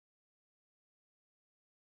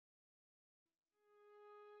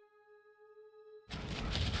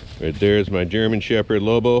Right there is my German Shepherd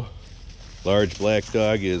Lobo. Large black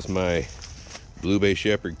dog is my Blue Bay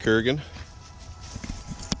Shepherd Kurgan.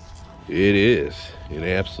 It is an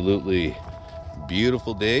absolutely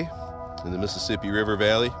beautiful day in the Mississippi River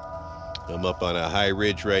Valley. I'm up on a high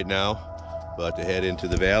ridge right now, about to head into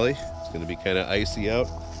the valley. It's going to be kind of icy out.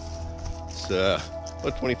 It's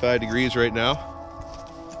about 25 degrees right now.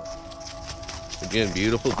 Again,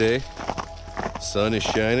 beautiful day. Sun is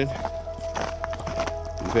shining.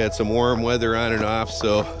 We've had some warm weather on and off,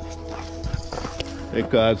 so it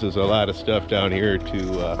causes a lot of stuff down here to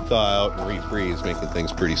thaw out and refreeze, making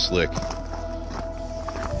things pretty slick.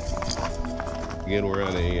 Again, we're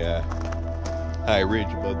on a high ridge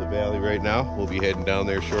above the valley right now. We'll be heading down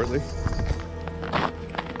there shortly.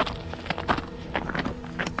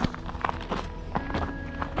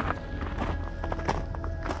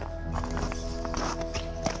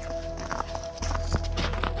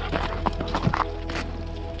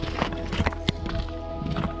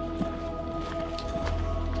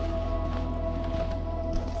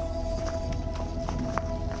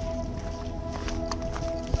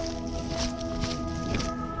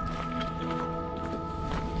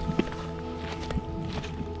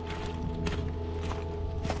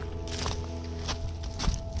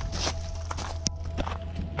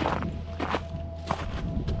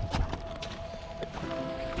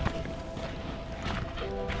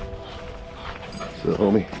 So,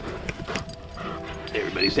 homie,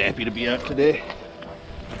 everybody's happy to be out today.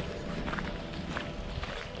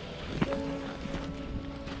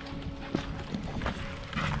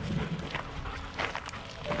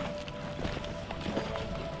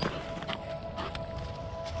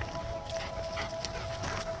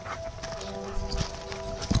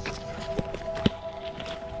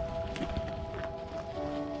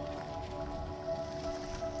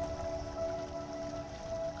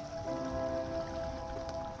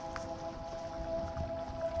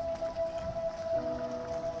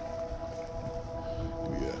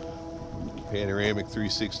 Panoramic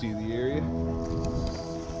 360 of the area.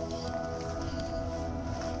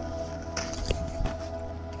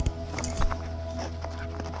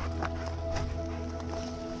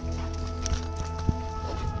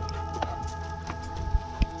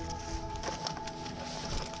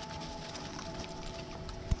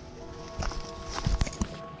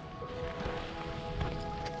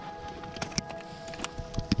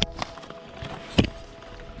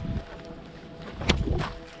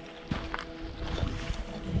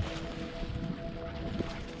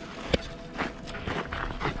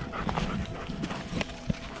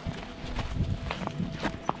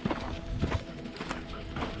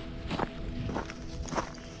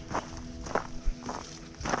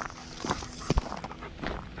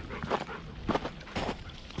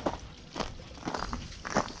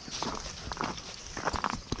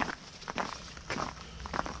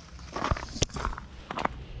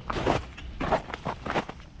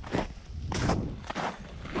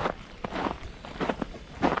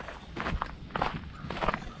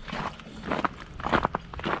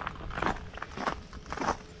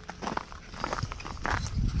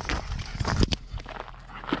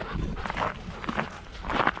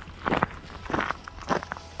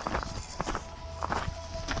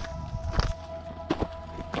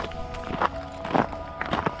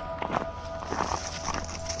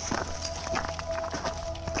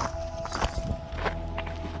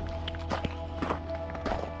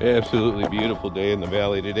 Absolutely beautiful day in the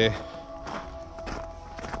valley today.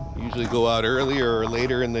 Usually go out earlier or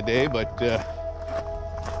later in the day, but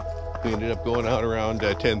we ended up going out around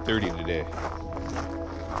 10:30 today.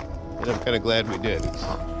 And I'm kind of glad we did. It's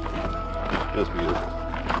just beautiful.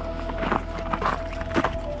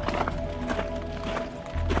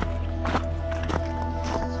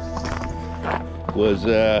 Was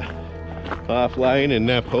offline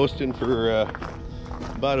and posting for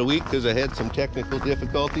about a week because I had some technical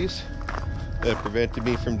difficulties that prevented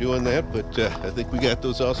me from doing that, but I think we got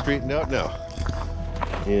those all straightened out now,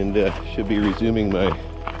 and should be resuming my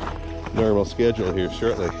normal schedule here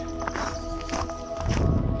shortly.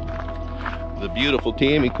 The beautiful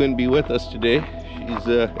Tammy couldn't be with us today. She's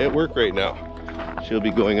at work right now. She'll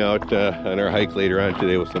be going out on our hike later on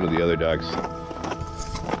today with some of the other dogs.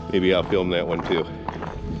 Maybe I'll film that one too.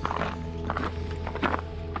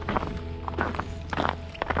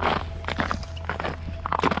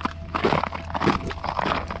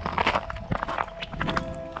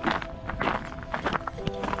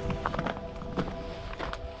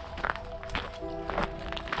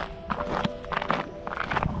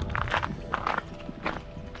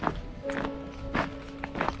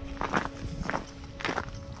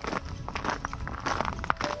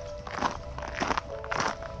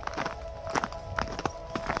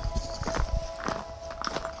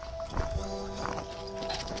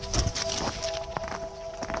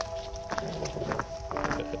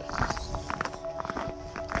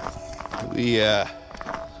 We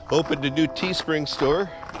opened a new Teespring store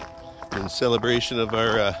in celebration of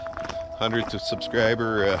our 100th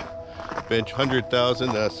subscriber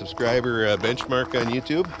 100,000 subscriber benchmark on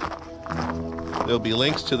YouTube. There'll be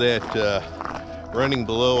links to that running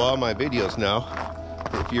below all my videos now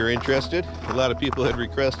if you're interested. A lot of people had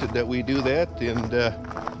requested that we do that,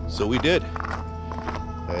 and so we did.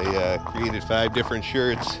 I created 5 different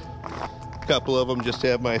shirts. A couple of them just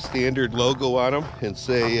have my standard logo on them and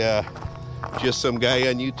say just some guy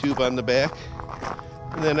on YouTube on the back.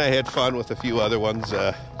 And then I had fun with a few other ones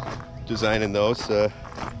designing those.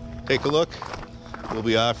 Take a look. We'll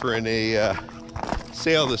be offering a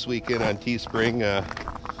sale this weekend on Teespring,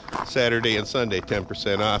 Saturday and Sunday,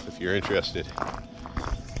 10% off if you're interested.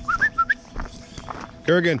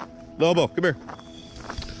 Kurgan, Lobo, come here.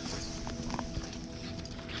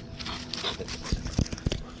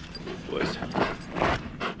 Boys.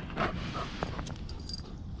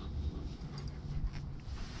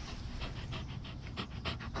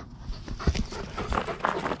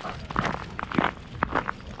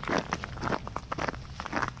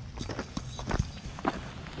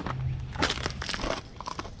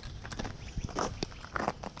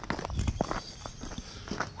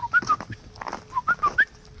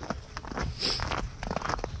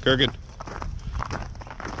 Kurgan.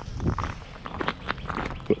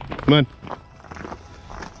 Come on.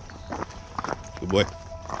 Good boy.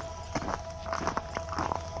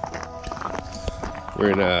 We're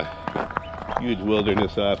in a huge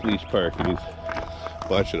wilderness off-leash park, and he's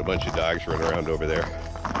watching a bunch of dogs run around over there.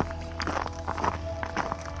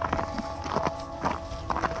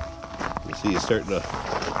 You see he's starting to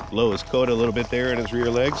blow his coat a little bit there in his rear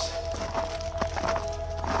legs.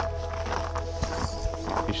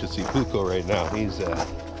 You should see Puko right now. He's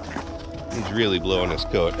really blowing his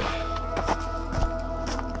coat.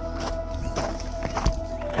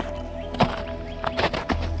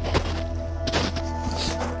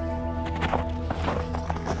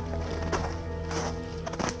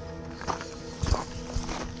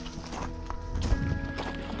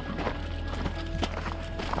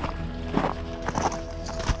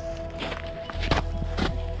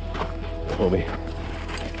 Homie.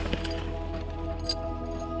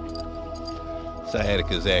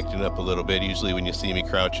 Sciatica's acting up a little bit. Usually when you see me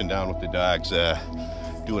crouching down with the dogs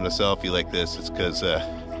doing a selfie like this, it's because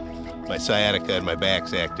my sciatica and my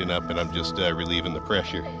back's acting up, and I'm just relieving the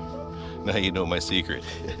pressure. Now you know my secret.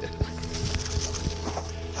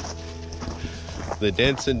 The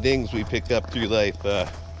dents and dings we pick up through life,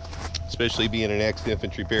 especially being an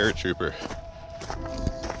ex-infantry paratrooper.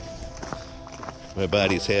 My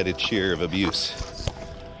body's had its share of abuse.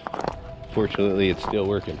 Fortunately, it's still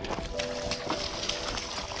working.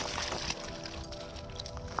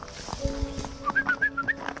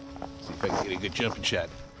 If I can get a good jumping shot.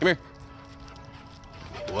 Come here.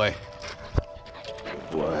 Boy.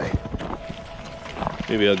 Boy.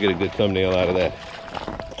 Maybe I'll get a good thumbnail out of that.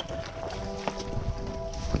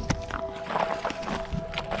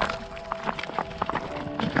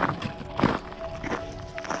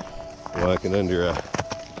 Walking under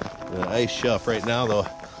an ice shelf right now, though.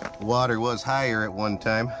 The water was higher at one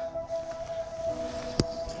time.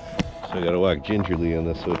 So I gotta walk gingerly on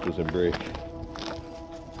this so it doesn't break.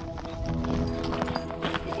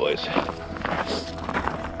 Good boys.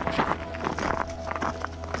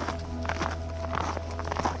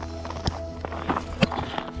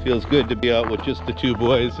 Feels good to be out with just the 2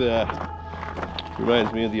 boys.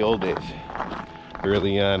 Reminds me of the old days,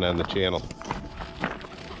 early on the channel.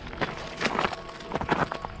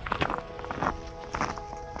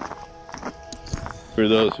 For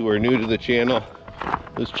those who are new to the channel,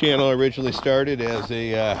 this channel originally started as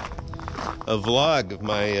a vlog of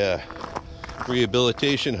my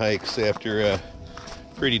rehabilitation hikes after a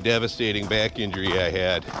pretty devastating back injury I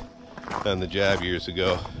had on the job years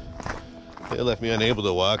ago. It left me unable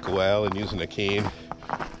to walk a while and using a cane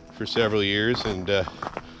for several years, and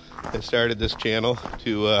I started this channel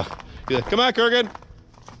to come on, Kurgan.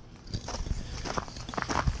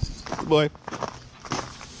 Good boy.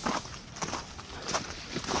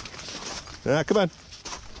 Come on.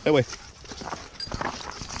 That way.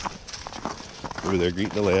 Over there greeting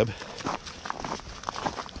the lab.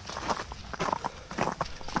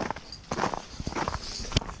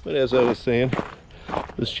 But as I was saying,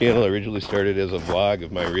 this channel originally started as a vlog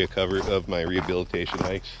of my rehabilitation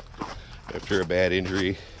hikes. After a bad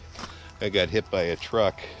injury, I got hit by a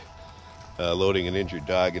truck loading an injured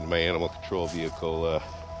dog into my animal control vehicle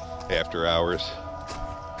after hours.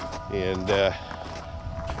 And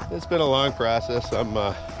it's been a long process. I'm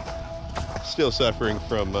still suffering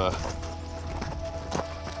from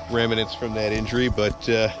remnants from that injury, but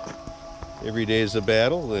Every day is a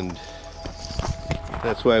battle, and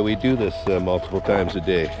that's why we do this multiple times a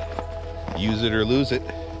day. Use it or lose it.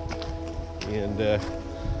 And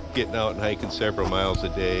getting out and hiking several miles a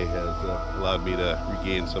day has allowed me to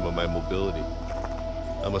regain some of my mobility.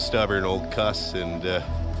 I'm a stubborn old cuss, and I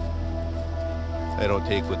don't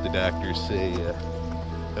take what the doctors say.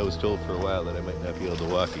 I was told for a while that I might not be able to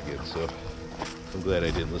walk again, so I'm glad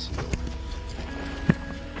I didn't listen to them.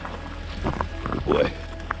 Good boy.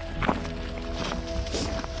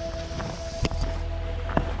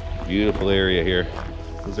 Beautiful area here.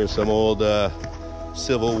 These are some old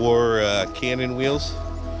Civil War cannon wheels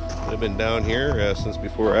that have been down here since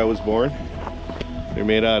before I was born. They're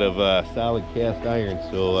made out of solid cast iron,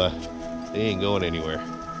 so they ain't going anywhere.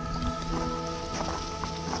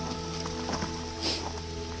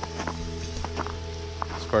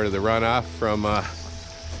 It's part of the runoff from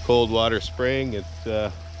Coldwater Spring. It's we're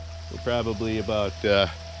probably about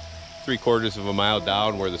 3/4 of a mile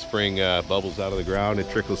down where the spring bubbles out of the ground. It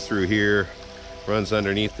trickles through here, runs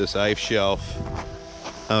underneath this ice shelf,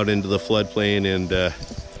 out into the floodplain and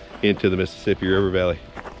into the Mississippi River Valley.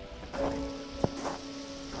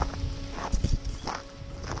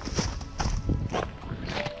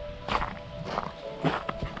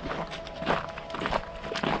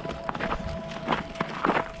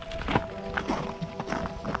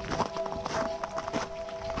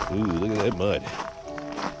 Ooh, look at that mud.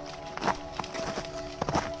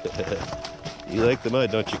 You like the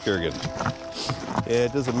mud, don't you, Kurgan? Yeah,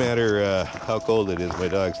 it doesn't matter how cold it is. My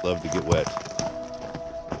dogs love to get wet.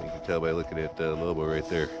 You can tell by looking at Lobo right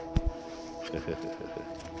there.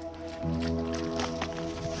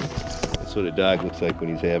 That's what a dog looks like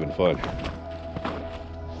when he's having fun.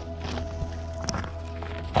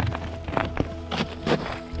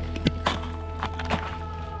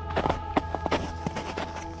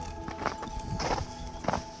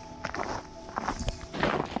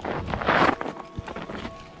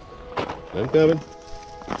 I'm coming.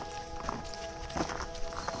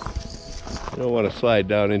 I don't want to slide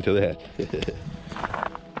down into that.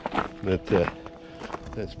 But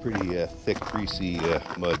that's pretty thick, greasy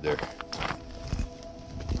mud there.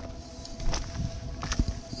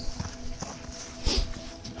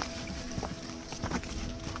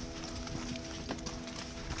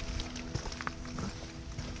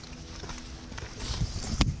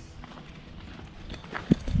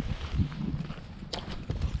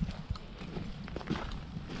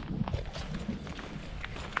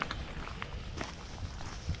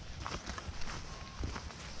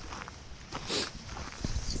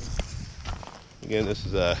 Again, this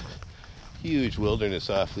is a huge wilderness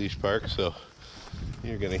off-leash park, so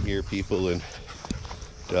you're going to hear people and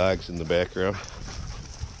dogs in the background.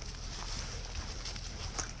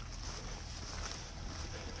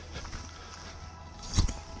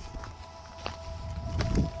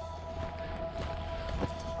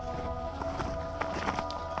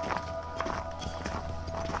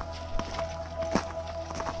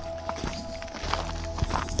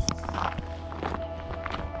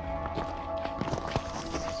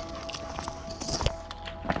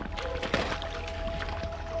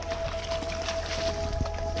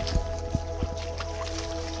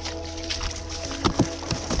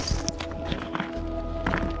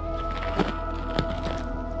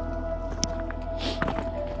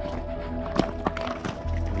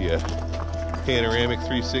 Panoramic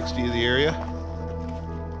 360 of the area.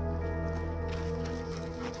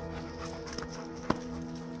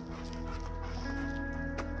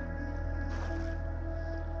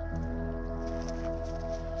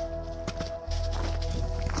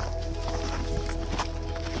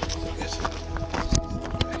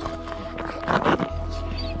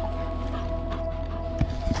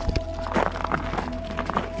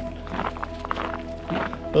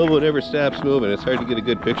 Lobo never stops moving. It's hard to get a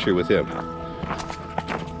good picture with him.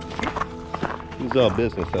 He's all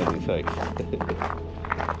business on these hikes.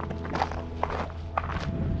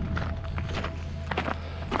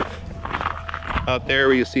 Out there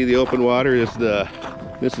where you see the open water is the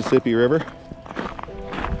Mississippi River.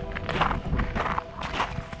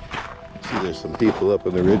 See, there's some people up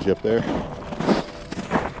on the ridge up there.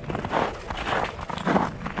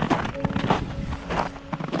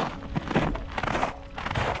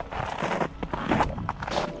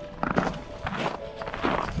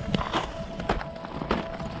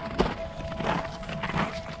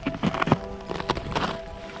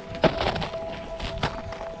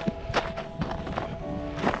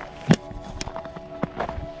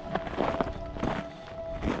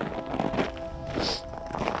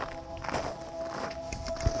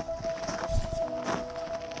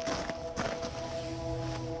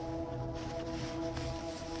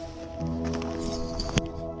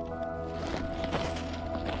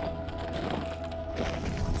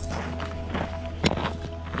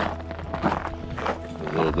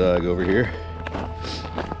 dog over here.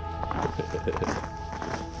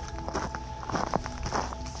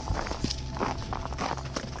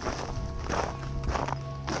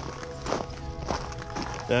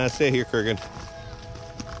 Stay here, Kurgan.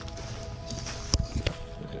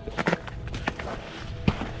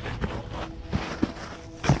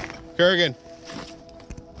 Kurgan.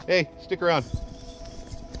 Hey, stick around.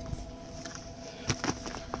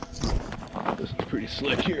 This is pretty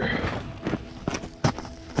slick here.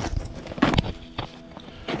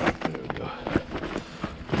 There we go.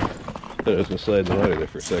 Thought I was gonna slide in the water there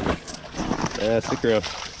for a second. Stick around.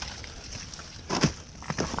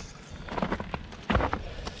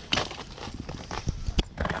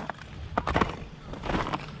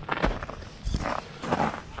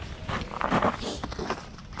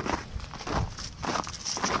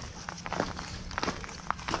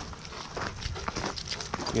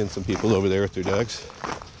 Again, some people over there with their dogs.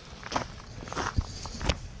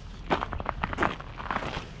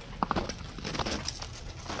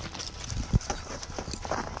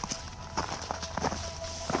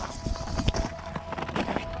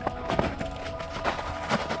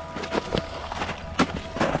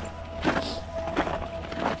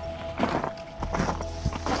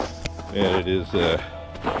 And it is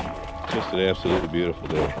just an absolutely beautiful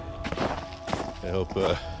day. I hope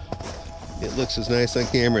it looks as nice on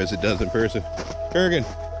camera as it does in person. Kurgan,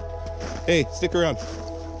 hey, stick around.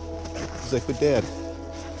 He's like, but Dad,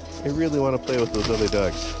 I really want to play with those other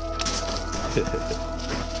dogs. Good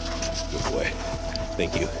boy.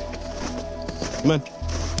 Thank you. Come on.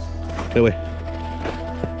 That way.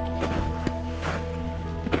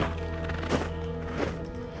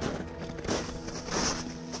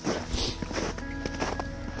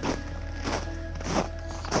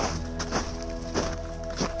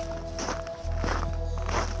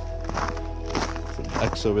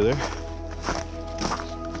 X over there.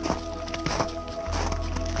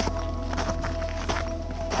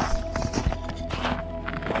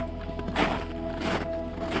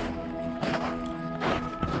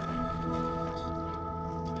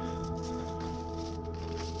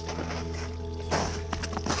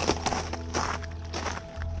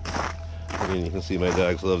 And you can see my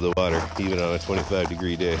dogs love the water, even on a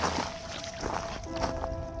 25-degree day.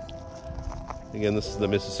 Again, this is the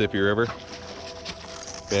Mississippi River.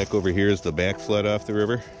 Back over here is the back flood off the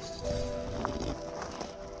river.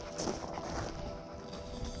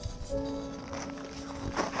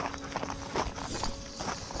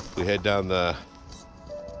 We head down the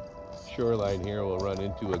shoreline here, we'll run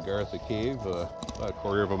into Agartha Cave, about a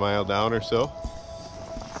quarter of a mile down or so.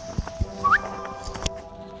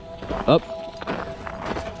 Up.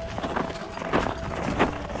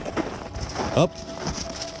 Up.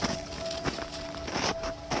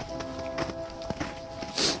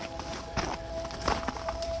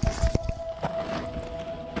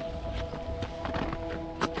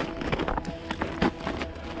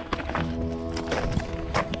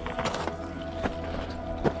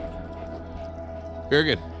 Very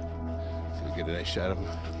good. So we get a nice shot of him.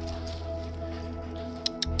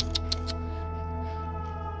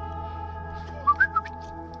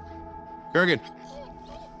 Kurgan.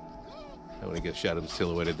 I want to get a shot of him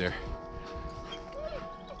silhouetted there.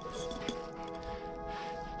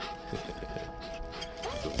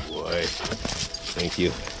 Good boy. Thank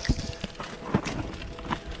you.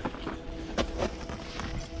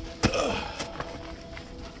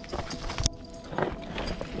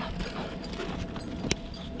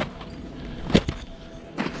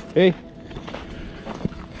 Hey.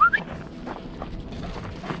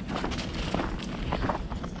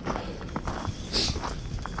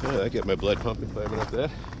 Oh, I get my blood pumping climbing up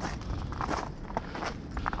that.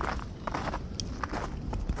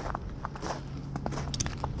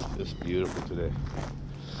 Just beautiful today.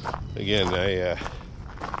 Again,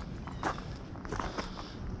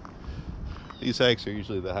 these hikes are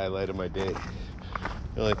usually the highlight of my day.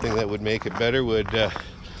 The only thing that would make it better would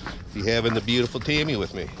be having the beautiful Tammy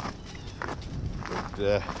with me.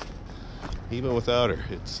 But even without her,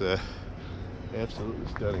 it's absolutely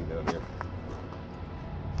stunning down here.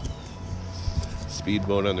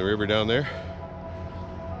 Speedboat on the river down there.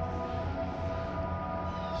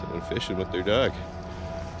 Someone fishing with their dog.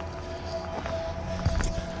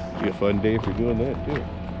 Be a fun day for doing that too.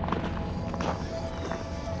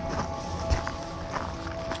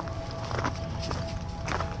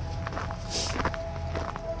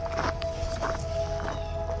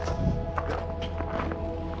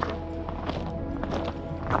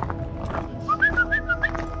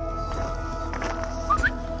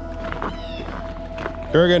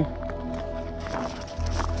 Kurgan,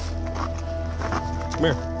 come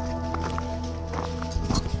here.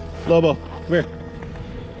 Lobo, come here.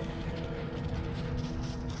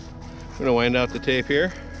 I'm gonna wind out the tape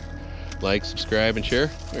here. Like, subscribe, and share.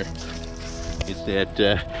 Here. Hit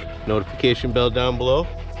that notification bell down below.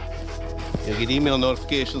 You'll get email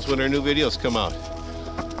notifications when our new videos come out.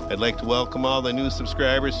 I'd like to welcome all the new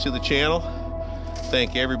subscribers to the channel.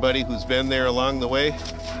 Thank everybody who's been there along the way.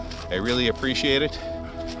 I really appreciate it.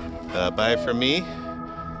 Bye from me.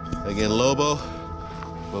 Again, Lobo,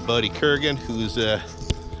 my buddy Kurgan, who's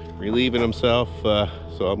relieving himself,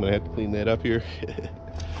 so I'm gonna have to clean that up here.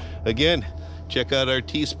 Again, check out our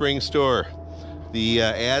Teespring store. The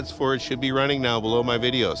ads for it should be running now below my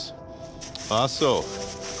videos. Also,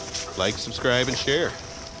 like, subscribe, and share.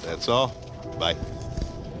 That's all. Bye.